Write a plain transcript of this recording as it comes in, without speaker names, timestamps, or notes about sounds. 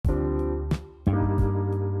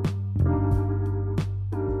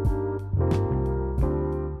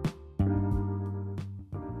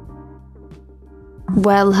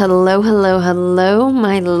Well, hello,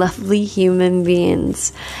 my lovely human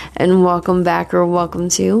beings, and welcome back or welcome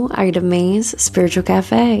to Ida May's Spiritual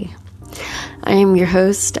Cafe. I am your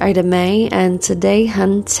host, Ida May, and today,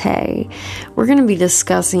 Hunte, we're going to be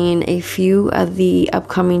discussing a few of the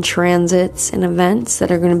upcoming transits and events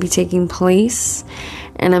that are going to be taking place,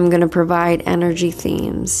 and I'm going to provide energy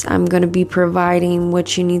themes. I'm going to be providing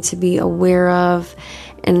what you need to be aware of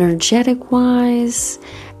energetic-wise,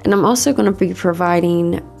 and I'm also going to be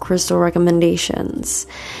providing crystal recommendations.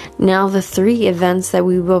 Now, the three events that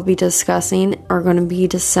we will be discussing are going to be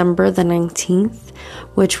December the 19th,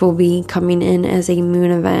 which will be coming in as a moon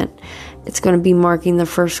event. It's going to be marking the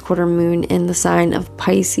first quarter moon in the sign of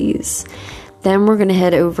Pisces. Then we're going to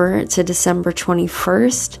head over to December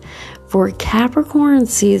 21st for Capricorn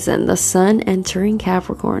season, the sun entering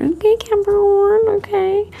Capricorn. Okay, Capricorn,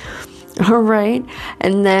 okay. All right,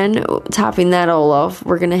 and then topping that all off,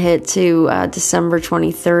 we're going to hit to December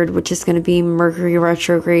 23rd, which is going to be Mercury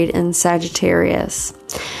retrograde in Sagittarius.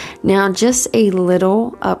 Now, just a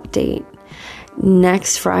little update.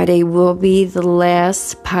 Next Friday will be the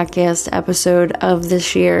last podcast episode of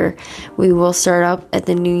this year. We will start up at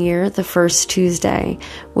the new year, the first Tuesday,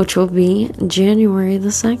 which will be January the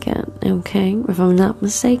 2nd, okay, if I'm not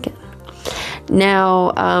mistaken.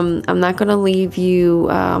 Now, I'm not going to leave you,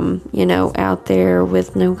 out there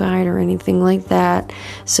with no guide or anything like that.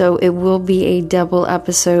 So it will be a double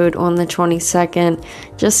episode on the 22nd,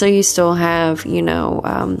 just so you still have,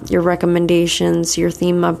 your recommendations, your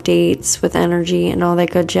theme updates with energy and all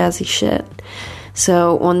that good jazzy shit.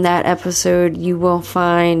 So on that episode, you will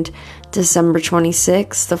find December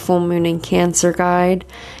 26th, the full moon in Cancer guide.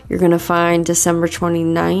 You're going to find December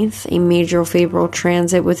 29th, a major favorable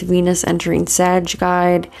transit with Venus entering Sag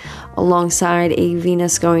guide, alongside a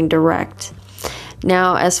Venus going direct.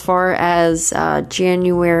 Now, as far as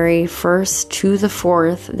January 1st to the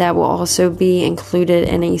 4th, that will also be included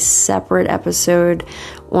in a separate episode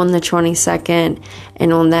on the 22nd.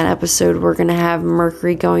 And on that episode, we're going to have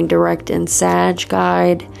Mercury going direct in Sag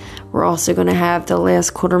guide. We're also going to have the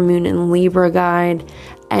last quarter moon in Libra guide,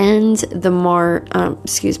 and the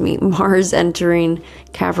Mars entering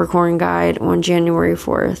Capricorn guide on January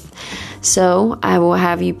 4th. So I will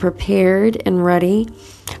have you prepared and ready.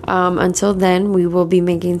 Until then, we will be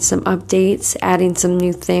making some updates, adding some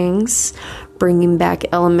new things, bringing back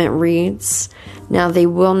element reads. Now, they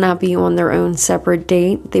will not be on their own separate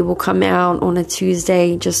date. They will come out on a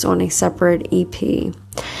Tuesday, just on a separate EP.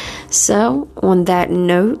 So, on that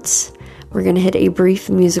note, we're going to hit a brief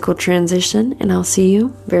musical transition, and I'll see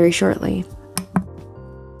you very shortly.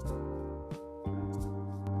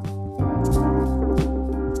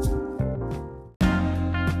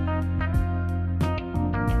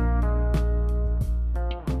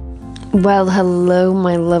 Well, hello,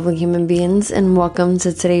 my lovely human beings, and welcome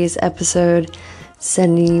to today's episode.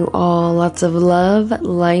 Sending you all lots of love,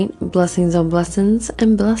 light, blessings on blessings,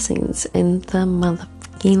 and blessings in the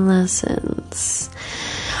motherfucking lessons.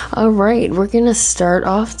 All right, we're going to start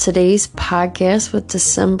off today's podcast with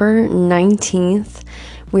December 19th.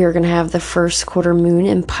 We are going to have the first quarter moon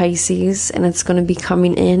in Pisces, and it's going to be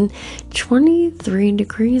coming in 23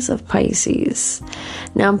 degrees of Pisces.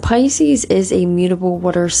 Now, Pisces is a mutable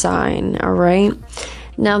water sign, all right?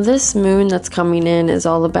 Now, this moon that's coming in is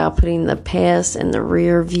all about putting the past in the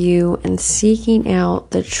rear view and seeking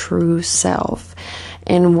out the true self.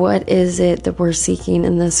 And what is it that we're seeking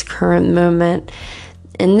in this current moment?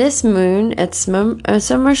 In this moon, it's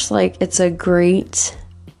so much like it's a great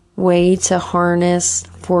way to harness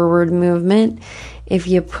forward movement if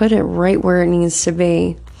you put it right where it needs to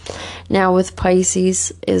be. Now, with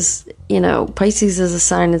Pisces is a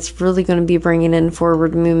sign that's really going to be bringing in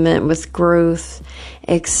forward movement with growth,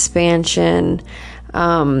 expansion,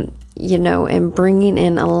 and bringing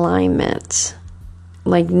in alignment.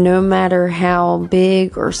 Like, no matter how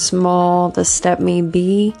big or small the step may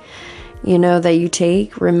be, that you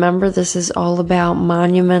take, remember, this is all about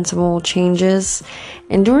monumental changes.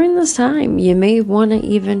 And during this time, you may want to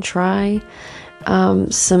even try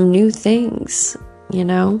some new things,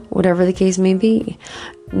 whatever the case may be.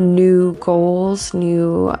 New goals,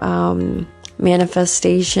 new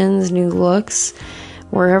manifestations, new looks,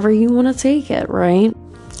 wherever you want to take it, right?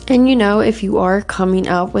 And if you are coming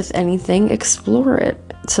up with anything, explore it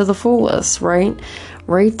to the fullest, right?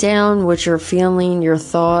 Write down what you're feeling, your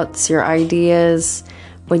thoughts, your ideas,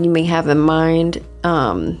 what you may have in mind,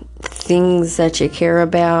 things that you care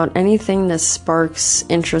about, anything that sparks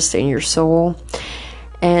interest in your soul,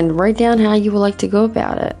 and write down how you would like to go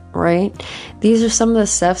about it, right? These are some of the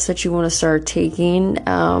steps that you want to start taking,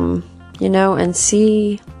 and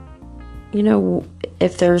see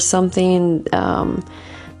if there's something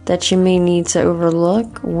that you may need to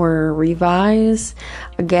overlook or revise.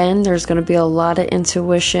 Again, there's going to be a lot of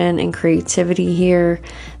intuition and creativity here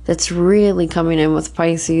that's really coming in with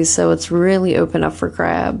Pisces, so it's really open up for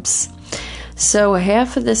grabs. So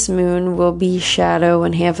half of this moon will be shadow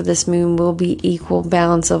and half of this moon will be equal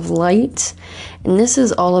balance of light. And this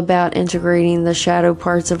is all about integrating the shadow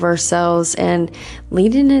parts of ourselves and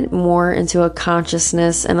leading it more into a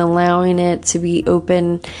consciousness and allowing it to be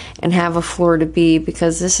open and have a floor to be,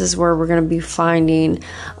 because this is where we're going to be finding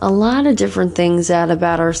a lot of different things out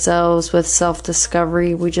about ourselves with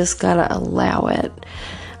self-discovery. We just got to allow it.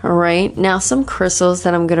 All right, now some crystals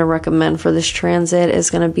that I'm going to recommend for this transit is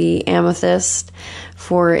going to be amethyst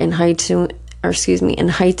for enlightening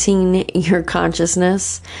your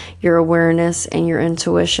consciousness, your awareness, and your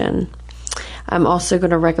intuition. I'm also going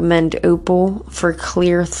to recommend opal for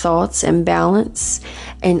clear thoughts and balance,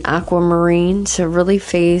 and aquamarine to really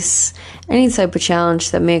face any type of challenge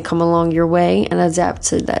that may come along your way and adapt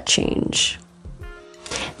to that change.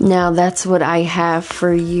 Now that's what I have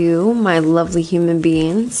for you, my lovely human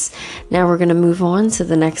beings. Now we're going to move on to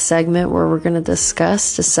the next segment where we're going to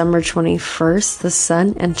discuss December 21st, the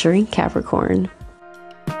sun entering Capricorn.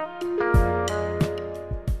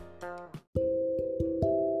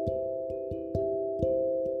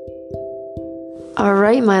 All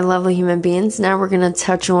right, my lovely human beings, now we're going to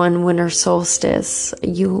touch on winter solstice,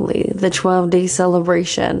 Yuli, the 12-day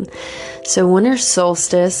celebration. So winter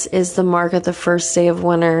solstice is the mark of the first day of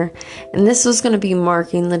winter, and this was going to be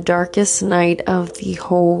marking the darkest night of the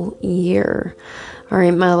whole year. All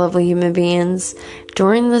right, my lovely human beings,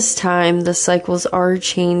 during this time, the cycles are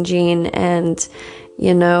changing, and,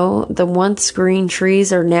 the once green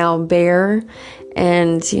trees are now bare.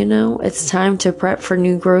 And, it's time to prep for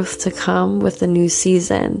new growth to come with the new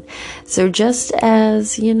season. So just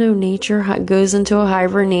as, nature goes into a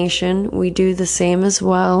hibernation, we do the same as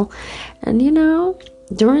well. And,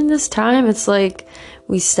 during this time, it's like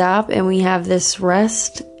we stop and we have this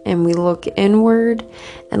rest and we look inward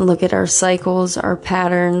and look at our cycles, our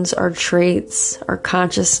patterns, our traits, our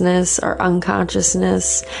consciousness, our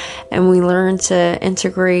unconsciousness, and we learn to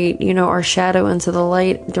integrate, our shadow into the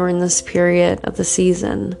light during this period of the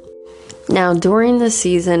season. Now, during the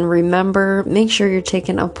season, remember, make sure you're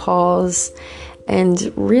taking a pause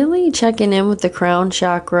and really checking in with the crown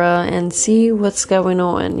chakra and see what's going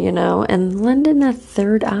on, and lend in that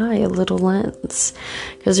third eye a little lens,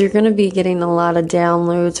 because you're going to be getting a lot of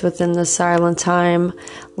downloads within the silent time,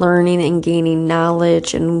 learning and gaining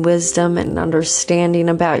knowledge and wisdom and understanding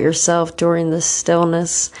about yourself during the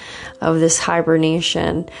stillness of this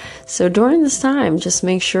hibernation. So during this time, just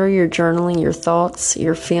make sure you're journaling your thoughts,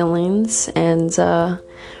 your feelings, and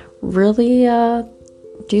really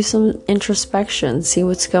do some introspection, see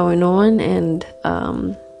what's going on, and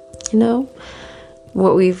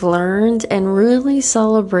what we've learned, and really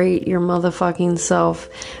celebrate your motherfucking self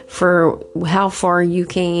for how far you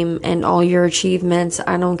came and all your achievements.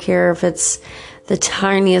 I don't care if it's the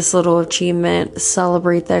tiniest little achievement,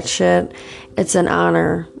 celebrate that shit. It's an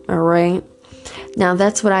honor. All right, now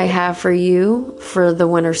that's what I have for you for the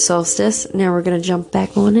winter solstice. Now we're going to jump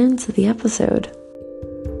back on into the episode.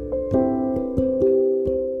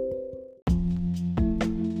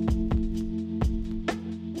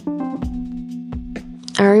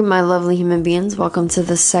 All right, my lovely human beings, welcome to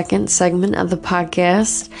the second segment of the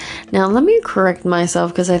podcast. Now, let me correct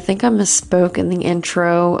myself because I think I misspoke in the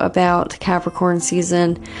intro about Capricorn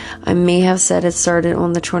season. I may have said it started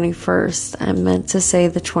on the 21st. I meant to say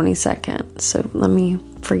the 22nd, so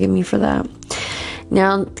forgive me for that.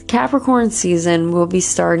 Now, Capricorn season will be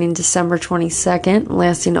starting December 22nd,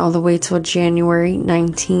 lasting all the way till January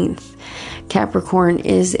 19th. Capricorn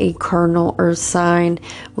is a cardinal earth sign,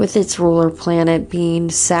 with its ruler planet being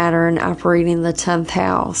Saturn, operating the 10th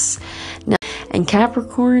house. Now, and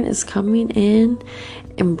Capricorn is coming in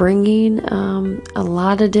and bringing a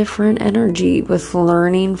lot of different energy, with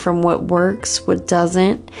learning from what works, what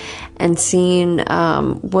doesn't, and seeing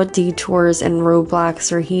what detours and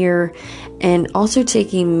roadblocks are here, and also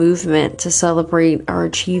taking movement to celebrate our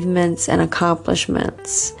achievements and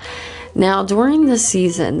accomplishments. Now, during this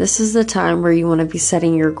season, this is the time where you want to be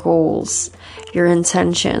setting your goals, your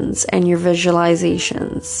intentions, and your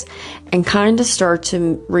visualizations, and kind of start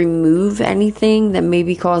to remove anything that may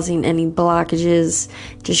be causing any blockages,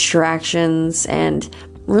 distractions, and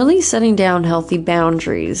really setting down healthy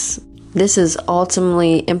boundaries. This is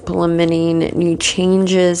ultimately implementing new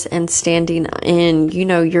changes and standing in,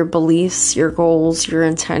 your beliefs, your goals, your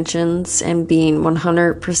intentions, and being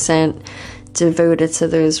 100% devoted to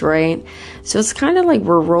those, right? So it's kind of like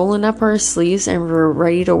we're rolling up our sleeves and we're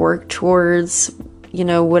ready to work towards,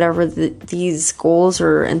 whatever these goals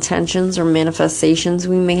or intentions or manifestations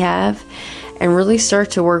we may have, and really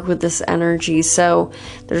start to work with this energy. So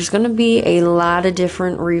there's going to be a lot of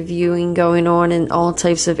different reviewing going on in all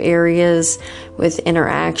types of areas with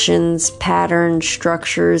interactions, patterns,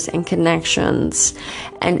 structures, and connections.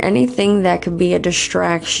 And anything that could be a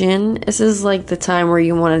distraction, this is like the time where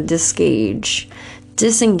you want to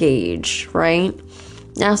disengage, right?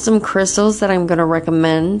 Now, some crystals that I'm going to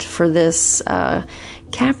recommend for this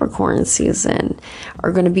Capricorn season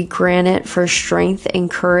are going to be granite for strength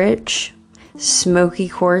and courage, smoky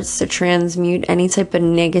quartz to transmute any type of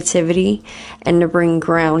negativity and to bring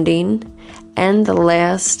grounding, and the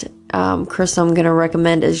last crystal I'm going to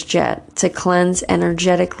recommend is jet to cleanse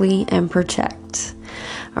energetically and protect.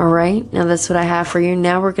 All right, now that's what I have for you.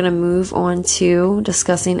 Now we're going to move on to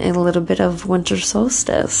discussing a little bit of winter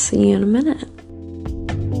solstice. See you in a minute.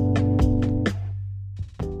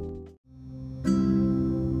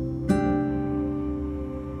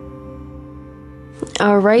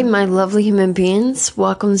 All right, my lovely human beings,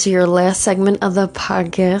 welcome to your last segment of the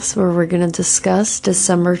podcast where we're going to discuss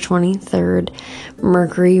December 23rd,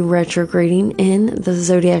 Mercury retrograding in the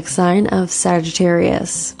zodiac sign of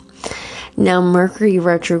Sagittarius. Now, Mercury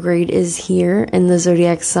retrograde is here in the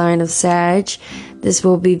zodiac sign of Sag. This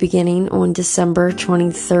will be beginning on December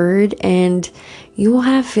 23rd, and you will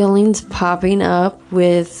have feelings popping up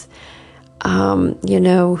with,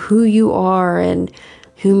 who you are and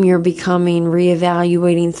whom you're becoming,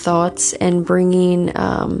 reevaluating thoughts and bringing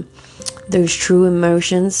those true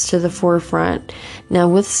emotions to the forefront. Now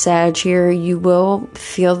with Sag here, you will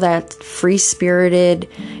feel that free-spirited,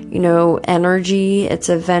 energy. It's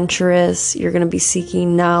adventurous. You're going to be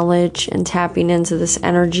seeking knowledge and tapping into this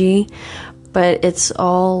energy. But it's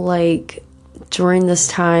all like during this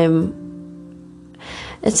time,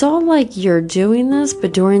 it's all like you're doing this,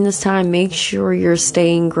 but during this time, make sure you're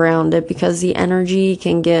staying grounded because the energy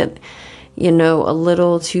can get, a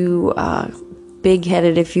little too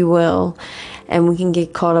big-headed, if you will, and we can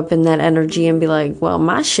get caught up in that energy and be like, well,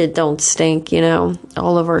 my shit don't stink,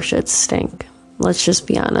 all of our shit stink. Let's just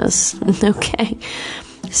be honest, okay?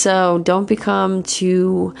 So don't become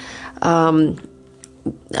too, how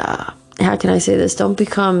can I say this? Don't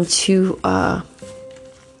become too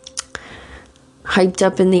hyped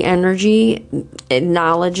up in the energy.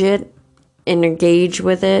 Acknowledge it, engage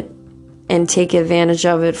with it, and take advantage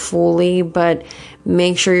of it fully, but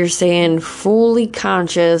make sure you're staying fully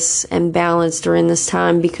conscious and balanced during this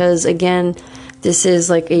time because, again, this is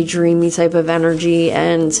like a dreamy type of energy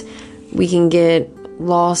and we can get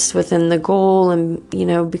lost within the goal and,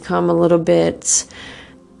 become a little bit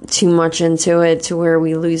too much into it to where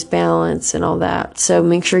we lose balance and all that. So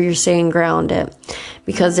make sure you're staying grounded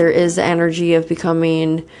because there is the energy of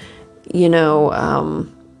becoming,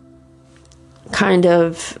 kind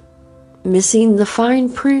of missing the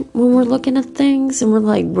fine print when we're looking at things and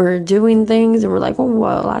we're doing things and we're like, oh,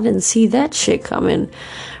 well, I didn't see that shit coming,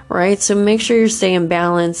 right? So make sure you're staying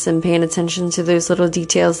balanced and paying attention to those little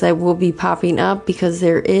details that will be popping up because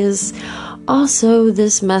there is also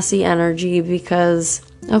this messy energy because,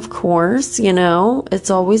 of course,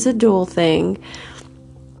 it's always a dual thing.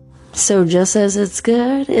 So just as it's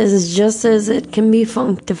good is just as it can be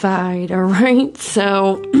functified, all right?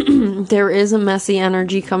 So there is a messy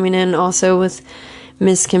energy coming in also with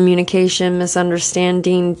miscommunication,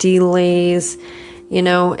 misunderstanding, delays,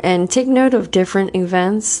 and take note of different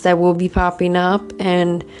events that will be popping up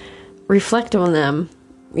and reflect on them,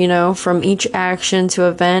 from each action to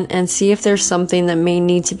event and see if there's something that may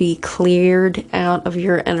need to be cleared out of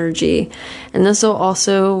your energy. And this will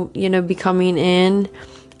also, be coming in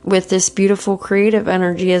with this beautiful creative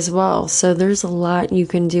energy as well. So there's a lot you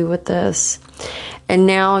can do with this. And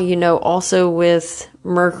now, also with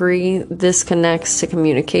Mercury, this connects to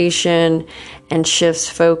communication and shifts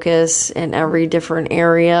focus in every different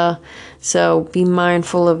area. So be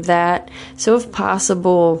mindful of that. So if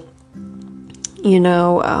possible,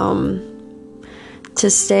 to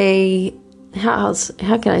stay, how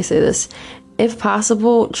can I say this? If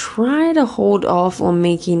possible, try to hold off on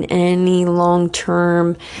making any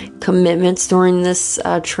long-term commitments during this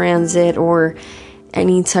transit or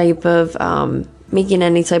any type of, making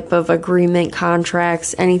any type of agreement,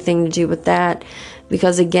 contracts, anything to do with that.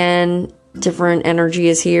 Because again, different energy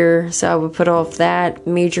is here. So I would put off that,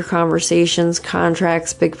 major conversations,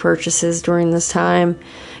 contracts, big purchases during this time.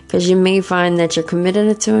 Because you may find that you're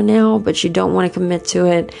committed to it now, but you don't want to commit to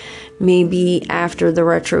it maybe after the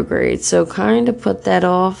retrograde. So kind of put that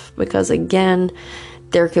off because, again,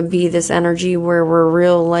 there could be this energy where we're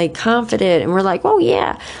real like confident and we're like, oh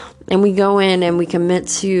yeah. And we go in and we commit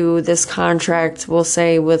to this contract, we'll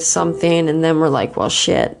say, with something, and then we're like, well,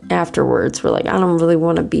 shit, afterwards. We're like, I don't really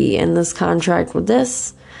want to be in this contract with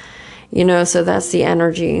this. You know, so that's the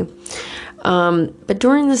energy. But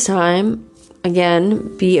during this time,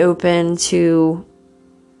 again, be open to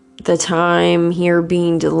the time here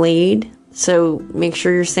being delayed. So make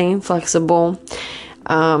sure you're staying flexible.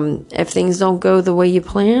 If things don't go the way you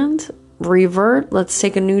planned, revert. Let's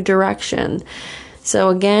take a new direction. So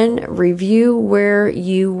again, review where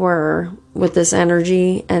you were with this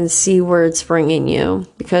energy and see where it's bringing you,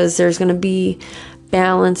 because there's going to be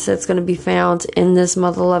balance that's going to be found in this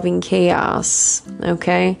mother-loving chaos,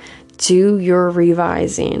 okay? Do your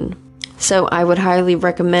revising. So I would highly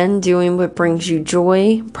recommend doing what brings you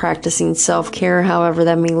joy, practicing self-care, however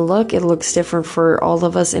that may look. It looks different for all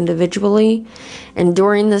of us individually. And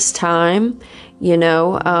during this time, you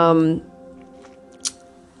know,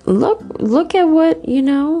 look at what, you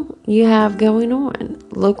know, you have going on.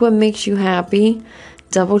 Look what makes you happy.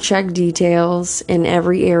 Double check details in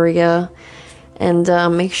every area. And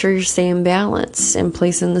make sure you're staying balanced and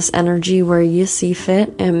placing this energy where you see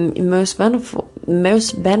fit and most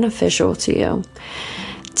beneficial to you.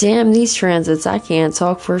 Damn, these transits, I can't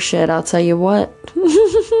talk for shit, I'll tell you what.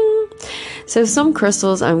 So some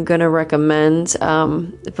crystals I'm going to recommend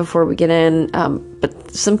before we get in. But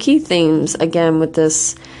some key themes, again, with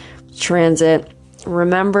this transit.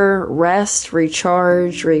 Remember, rest,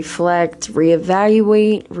 recharge, reflect,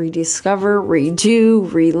 reevaluate, rediscover,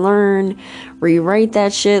 redo, relearn, rewrite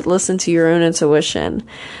that shit, listen to your own intuition.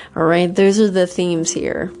 All right, those are the themes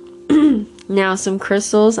here. Now, some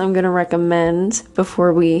crystals I'm going to recommend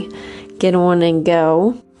before we get on and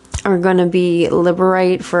go are going to be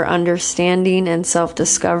Liberate for understanding and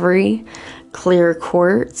self-discovery, Clear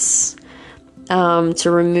Quartz,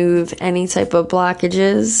 to remove any type of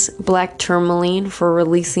blockages, Black Tourmaline for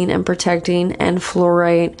releasing and protecting, and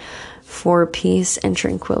Fluorite for peace and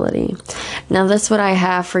tranquility. Now that's what I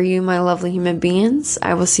have for you, my lovely human beings.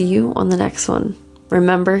 I will see you on the next one.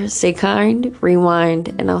 Remember, stay kind,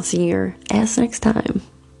 rewind, and I'll see your ass next time.